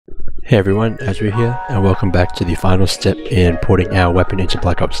Hey everyone, Azsry here, and welcome back to the final step in porting our weapon into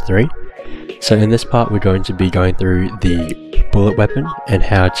Black Ops 3. So in this part we're going to be going through the bullet weapon and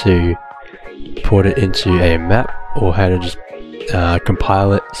how to port it into a map, or how to just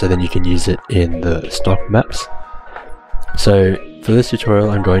compile it so then you can use it in the stock maps. So for this tutorial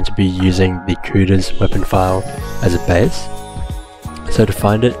I'm going to be using the CUDA's weapon file as a base. So to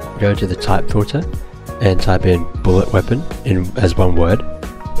find it, go to the type filter and type in bullet weapon as one word,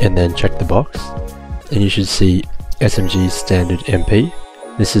 and then check the box, and you should see SMG standard MP.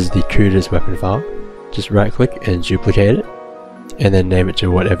 This is the CUDA's weapon file. Just right click and duplicate it, and then name it to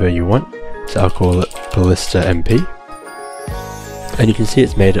whatever you want. So I'll call it Ballista MP, and you can see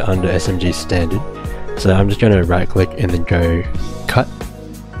it's made it under SMG standard. So I'm just going to right click and then go cut,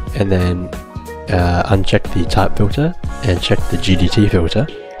 and then uncheck the type filter and check the GDT filter,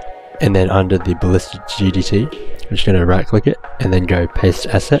 and then under the Ballista GDT I'm just going to right click it and then go paste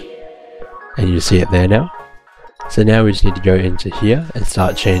asset, and you see it there now. So now we just need to go into here and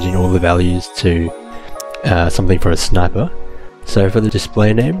start changing all the values to something for a sniper. So for the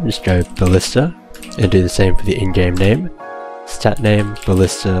display name, just go Ballista and do the same for the in-game name. Stat name,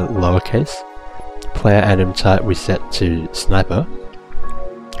 Ballista lowercase. Player anim type we set to sniper.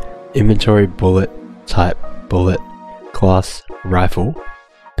 Inventory bullet type bullet. Class rifle.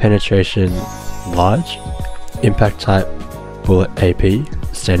 Penetration large. Impact type bullet AP,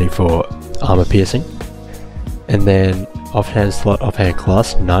 standing for armor piercing. And then offhand slot offhand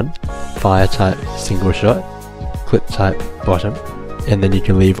class none. Fire type single shot. Clip type bottom. And then you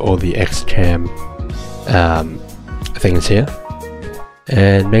can leave all the XCAM things here.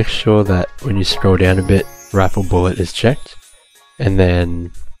 And make sure that when you scroll down a bit, rifle bullet is checked, and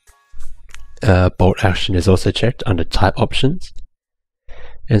then bolt action is also checked under type options.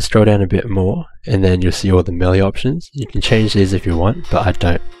 And scroll down a bit more, and then you'll see all the melee options. You can change these if you want, but I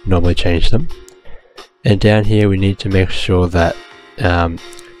don't normally change them. And down here we need to make sure that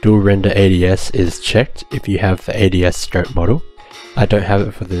dual render ADS is checked if you have the ADS scope model. I don't have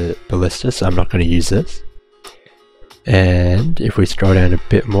it for the Ballista, so I'm not going to use this. And if we scroll down a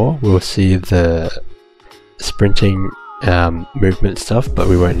bit more, we'll see the sprinting movement stuff, but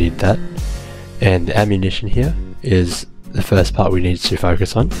we won't need that. And the ammunition here is the first part we need to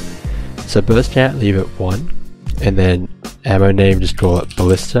focus on. So burst count, leave it 1, and then ammo name, just call it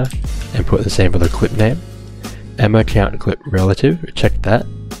Ballista and put the same for the clip name. Ammo count clip relative, check that,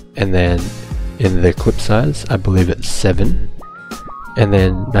 and then in the clip size I believe it's 7, and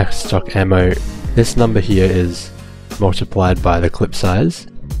then max stock ammo, this number here is multiplied by the clip size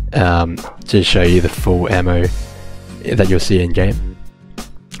to show you the full ammo that you'll see in game.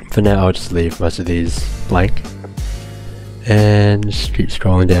 For now I'll just leave most of these blank, and just keep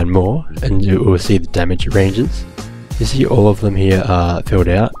scrolling down more and you will see the damage ranges. You see all of them here are filled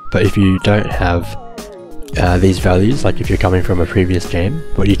out, but if you don't have these values, like if you're coming from a previous game,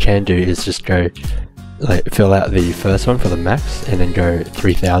 what you can do is just go fill out the first one for the max and then go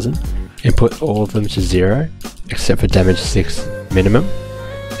 3000 and put all of them to 0 except for damage 6 minimum,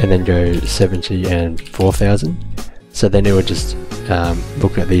 and then go 70 and 4000. So then it would just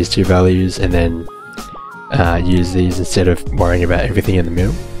look at these two values and then use these instead of worrying about everything in the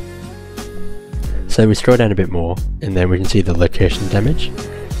middle. So we scroll down a bit more and then we can see the location damage.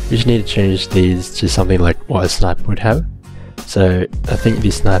 We just need to change these to something like what a sniper would have. So I think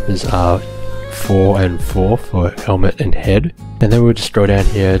these snipers are 4 and 4 for helmet and head. And then we'll just scroll down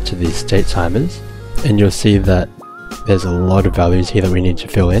here to the state timers, and you'll see that there's a lot of values here that we need to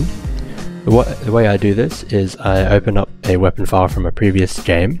fill in. The way I do this is I open up a weapon file from a previous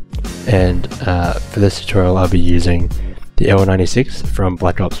game, and for this tutorial I'll be using the L96 from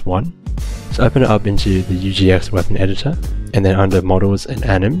Black Ops 1. So open it up into the UGX weapon editor, and then under models and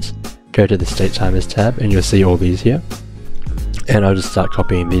anims, go to the state timers tab and you'll see all these here. And I'll just start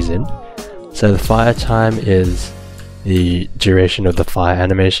copying these in. So the fire time is the duration of the fire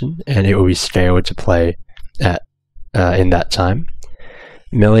animation, and it will be scaled to play at in that time.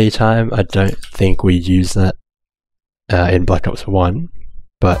 Melee time, I don't think we use that in Black Ops 1,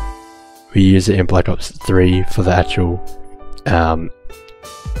 but we use it in Black Ops 3 for the actual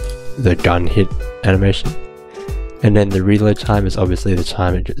the gun hit animation. And then the reload time is obviously the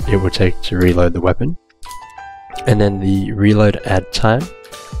time it will take to reload the weapon. And then the reload add time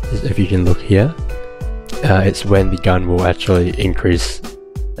is, if you can look here, it's when the gun will actually increase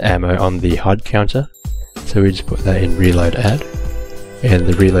the ammo on the HUD counter. So we just put that in reload add. And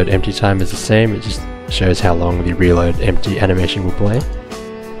the reload empty time is the same, it just shows how long the reload empty animation will play.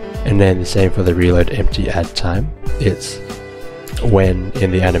 And then the same for the reload empty add time, it's when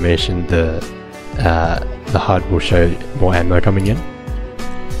in the animation the HUD will show more ammo coming in.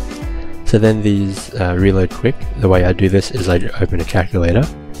 So then these reload quick. The way I do this is I open a calculator,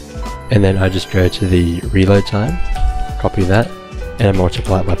 and then I just go to the reload time, copy that, and I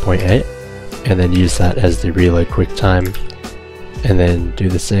multiply it by 0.8, and then use that as the reload quick time, and then do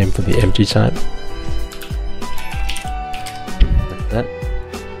the same for the empty time, like that.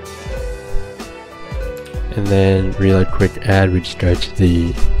 And then reload quick add, we just go to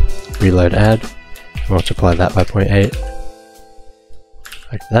the reload add, multiply that by 0.8,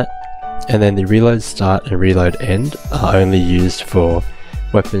 like that. And then the reload start and reload end are only used for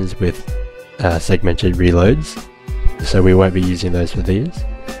weapons with segmented reloads, so we won't be using those for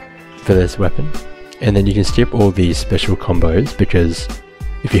this weapon. And then you can skip all these special combos, because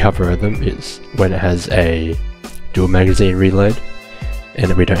if you hover over them, it's when it has a dual magazine reload,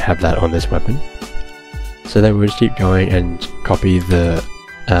 and we don't have that on this weapon. So then we'll just keep going and copy the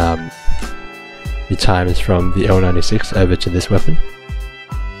times from the L96 over to this weapon.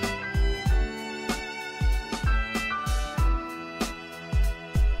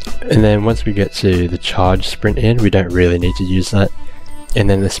 And then once we get to the charge sprint in, we don't really need to use that. And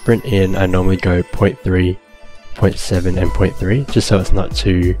then the sprint in, I normally go 0.3, 0.7 and 0.3, just so it's not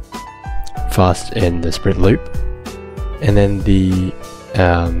too fast in the sprint loop. And then the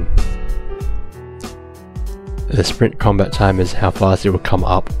sprint combat time is how fast it will come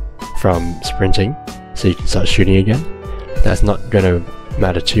up from sprinting, so you can start shooting again. That's not going to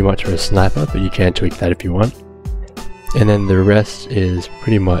matter too much for a sniper, but you can tweak that if you want. And then the rest is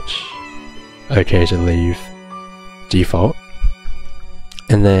pretty much okay to leave default.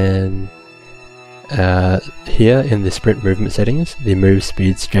 And then here in the sprint movement settings, the move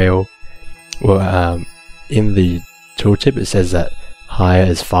speed scale, well, in the tooltip it says that higher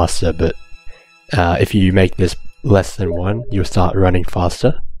is faster, but if you make this less than 1, you'll start running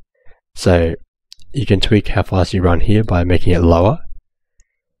faster. So you can tweak how fast you run here by making it lower.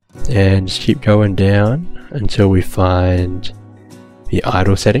 And just keep going down until we find the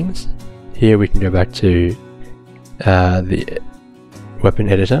idle settings. Here we can go back to the weapon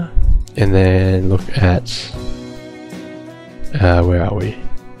editor and then look at where are we?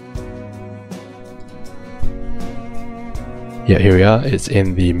 Yeah, here we are. It's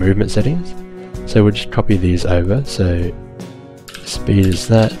in the movement settings. So we'll just copy these over. So speed is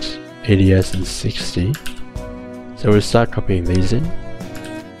that, ADS is 60. So we'll start copying these in.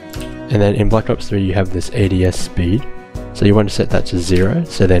 And then in Black Ops 3 you have this ADS speed, so you want to set that to 0,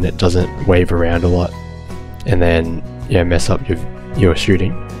 so then it doesn't wave around a lot and then mess up your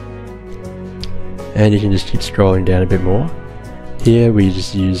shooting. And you can just keep scrolling down a bit more. Here we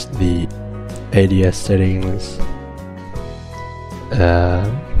just use the ADS settings,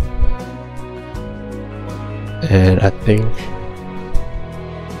 and I think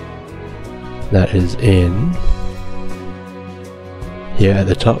that is in here at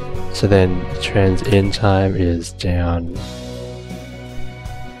the top. So then the trans in time is down,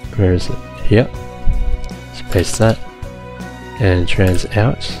 where is it? Here. Just paste that. And trans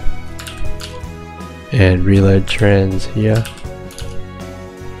out. And reload trans here.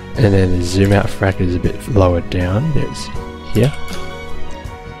 And then the zoom out frac is a bit lower down, it's here.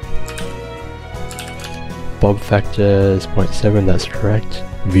 Bob factor is 0.7, that's correct.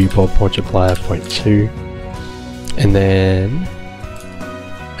 View bob multiplier 0.2. And then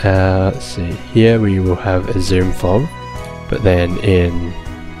let's see, here we will have a zoom fob, but then in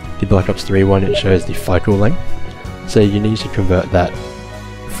the Black Ops 3 one it shows the focal length. So you need to convert that,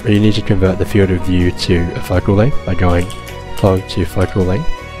 you need to convert the field of view to a focal length by going fog to focal length.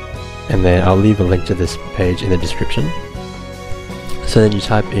 And then I'll leave a link to this page in the description. So then you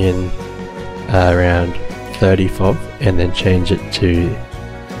type in around 30 fob and then change it to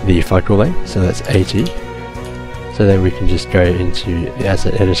the focal length, so that's 80. So then we can just go into the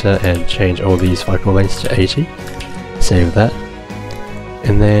asset editor and change all these focal lengths to 80. Save that.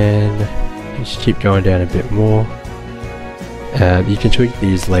 And then just keep going down a bit more. You can tweak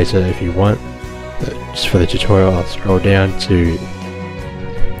these later if you want. But just for the tutorial I'll scroll down to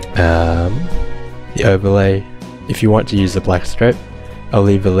the overlay. If you want to use the black strobe, I'll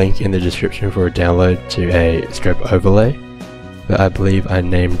leave a link in the description for a download to a strobe overlay. But I believe I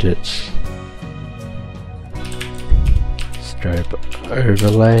named it strobe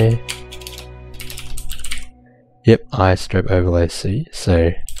overlay. Yep, strobe overlay C.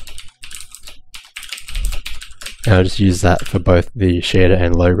 So I'll just use that for both the shader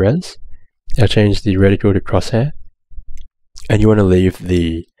and low res. I'll change the reticle to crosshair, and you want to leave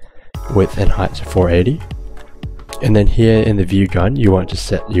the width and height to 480. And then here in the view gun you want to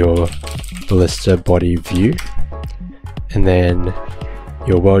set your ballista body view, and then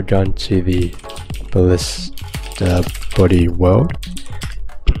your world gun to the ballista body world.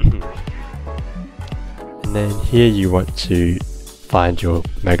 And then here you want to find your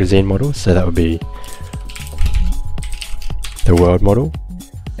magazine model, so that would be the world model.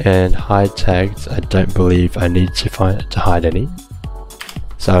 And hide tags, I don't believe I need to hide any,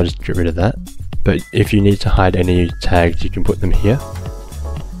 so I'll just get rid of that. But if you need to hide any tags, you can put them here.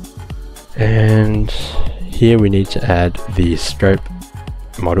 And here we need to add the strobe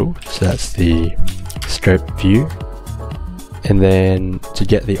model, so that's the strobe view. And then to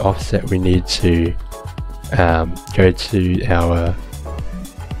get the offset, we need to go to our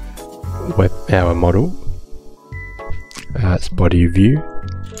model, it's body view,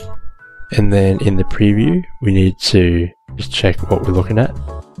 and then in the preview we need to just check what we're looking at.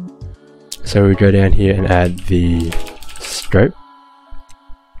 So we go down here and add the strobe,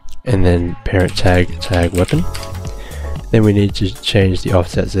 and then parent tag weapon. Then we need to change the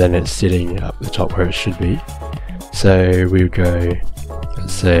offset so then it's sitting up the top where it should be. So we would go,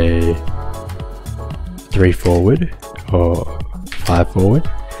 let's say 3 forward or 5 forward,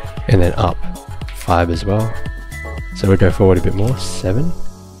 and then up 5 as well. So we'll go forward a bit more, 7.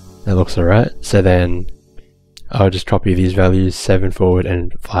 That looks alright. So then I'll just copy these values, 7 forward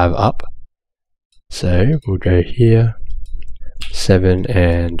and 5 up. So we'll go here, 7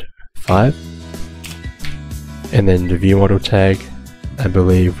 and 5. And then the view model tag, I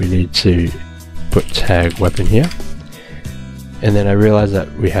believe we need to put tag weapon here. And then I realize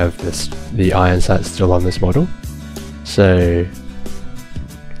that we have the iron sight still on this model. So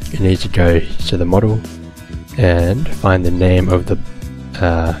you need to go to the model and find the name of the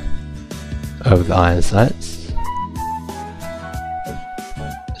iron sights.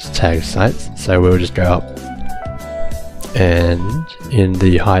 It's tag sights. So we'll just go up, and in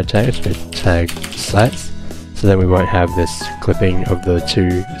the hide tag, go tag sights. So then we won't have this clipping of the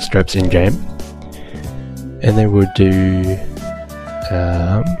 2 strobes in game. And then we'll do,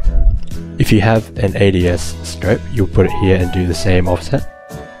 if you have an ADS strobe, you'll put it here and do the same offset.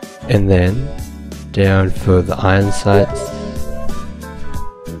 And then down for the iron sights,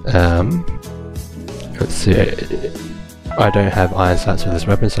 let's see, I don't have iron sights for this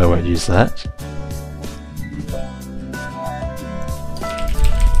weapon, so I won't use that.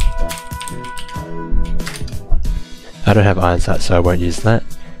 I don't have iron sights, so I won't use that.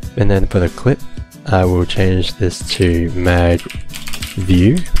 And then for the clip, I will change this to mag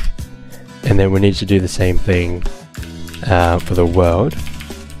view, and then we need to do the same thing for the world.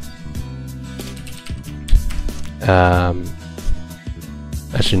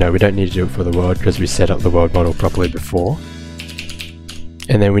 Actually no, we don't need to do it for the world because we set up the world model properly before.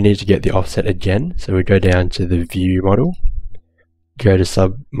 And then we need to get the offset again, so we go down to the view model, go to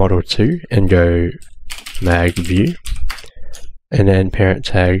sub model 2 and go mag view, and then parent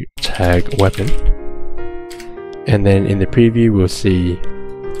tag weapon. And then in the preview we'll see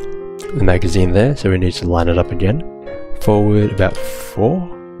the magazine there, so we need to line it up again. Forward about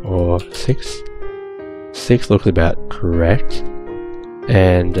 4 or 6. 6 looks about correct,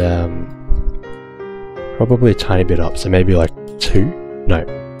 and probably a tiny bit up, so maybe like 2, no,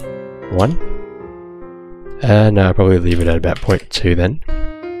 1. No, I'll probably leave it at about 0.2 then.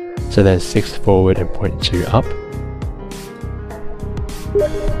 So then 6 forward and 0.2 up.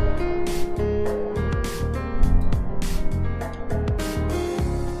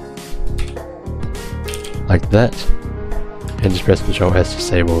 Like that, and just press Ctrl S to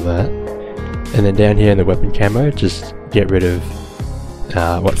save all that. And then down here in the weapon camo, just get rid of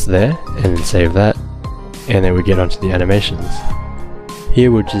what's there and save that, and then we get onto the animations. Here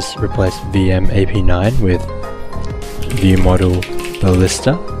we'll just replace VM AP9 with view model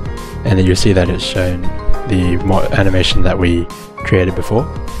ballista, and then you'll see that it's shown the animation that we created before.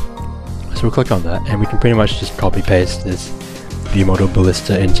 So we'll click on that, and we can pretty much just copy paste this view model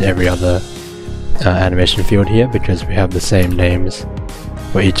ballista into every other animation field here, because we have the same names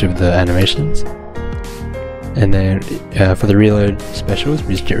for each of the animations. And then for the reload specials,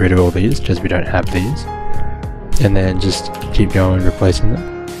 we just get rid of all these because we don't have these, and then just keep going replacing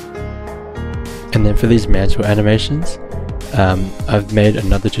them. And then for these mantle animations, I've made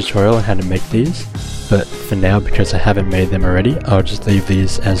another tutorial on how to make these, but for now, because I haven't made them already, I'll just leave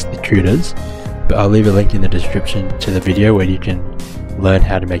these as the CUDAs, but I'll leave a link in the description to the video where you can learn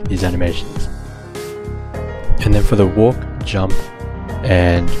how to make these animations. And then for the walk, jump,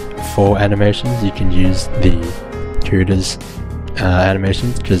 and fall animations, you can use the CUDAs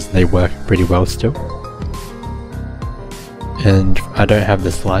animations because they work pretty well still. And I don't have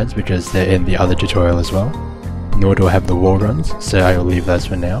the slides because they're in the other tutorial as well, nor do I have the wall runs, so I will leave those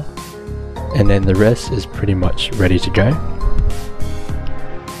for now. And then the rest is pretty much ready to go.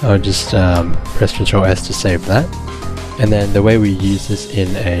 I'll just press Ctrl S to save that. And then the way we use this in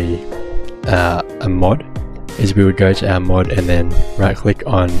a mod is we would go to our mod and then right click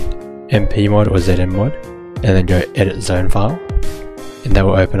on MP mod or ZM mod and then go edit zone file, and that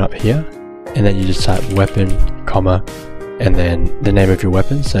will open up here, and then you just type weapon, comma, and then the name of your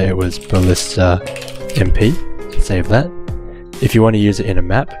weapon, so it was Ballista MP, save that. If you want to use it in a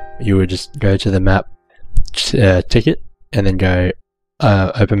map, you would just go to the map ticket and then go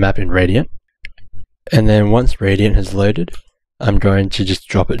open map in Radiant, and then once Radiant has loaded, I'm going to just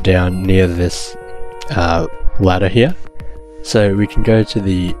drop it down near this ladder here, so we can go to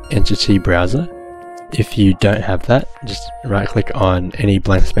the entity browser. If you don't have that, just right click on any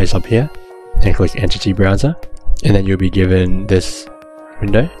blank space up here and click entity browser, and then you'll be given this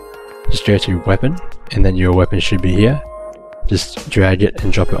window. Just go to weapon, and then your weapon should be here. Just drag it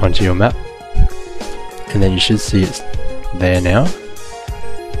and drop it onto your map, and then you should see it's there now,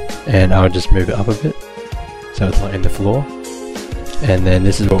 and I'll just move it up a bit so it's not in the floor, and then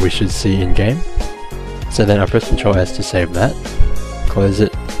this is what we should see in game. So then I press Ctrl S to save that, close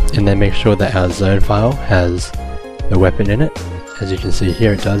it, and then make sure that our zone file has the weapon in it. As you can see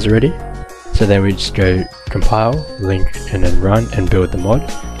here, it does already. So then we just go compile, link, and then run and build the mod,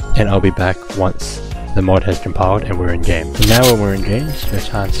 and I'll be back once the mod has compiled and we're in game. So now when we're in game, just go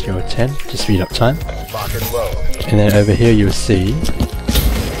time scale 10 to speed up time. And then over here you'll see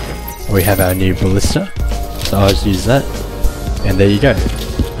we have our new ballista, so I'll just use that, and there you go.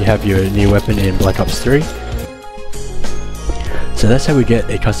 You have your new weapon in Black Ops 3. So that's how we get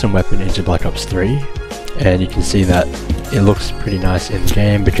a custom weapon into Black Ops 3, and you can see that it looks pretty nice in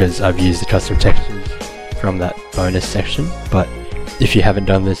game because I've used the custom textures from that bonus section, but if you haven't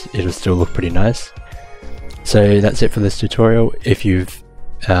done this, it'll still look pretty nice. So that's it for this tutorial. If you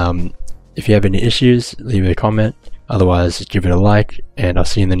have any issues, leave a comment, otherwise give it a like, and I'll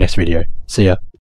see you in the next video. See ya!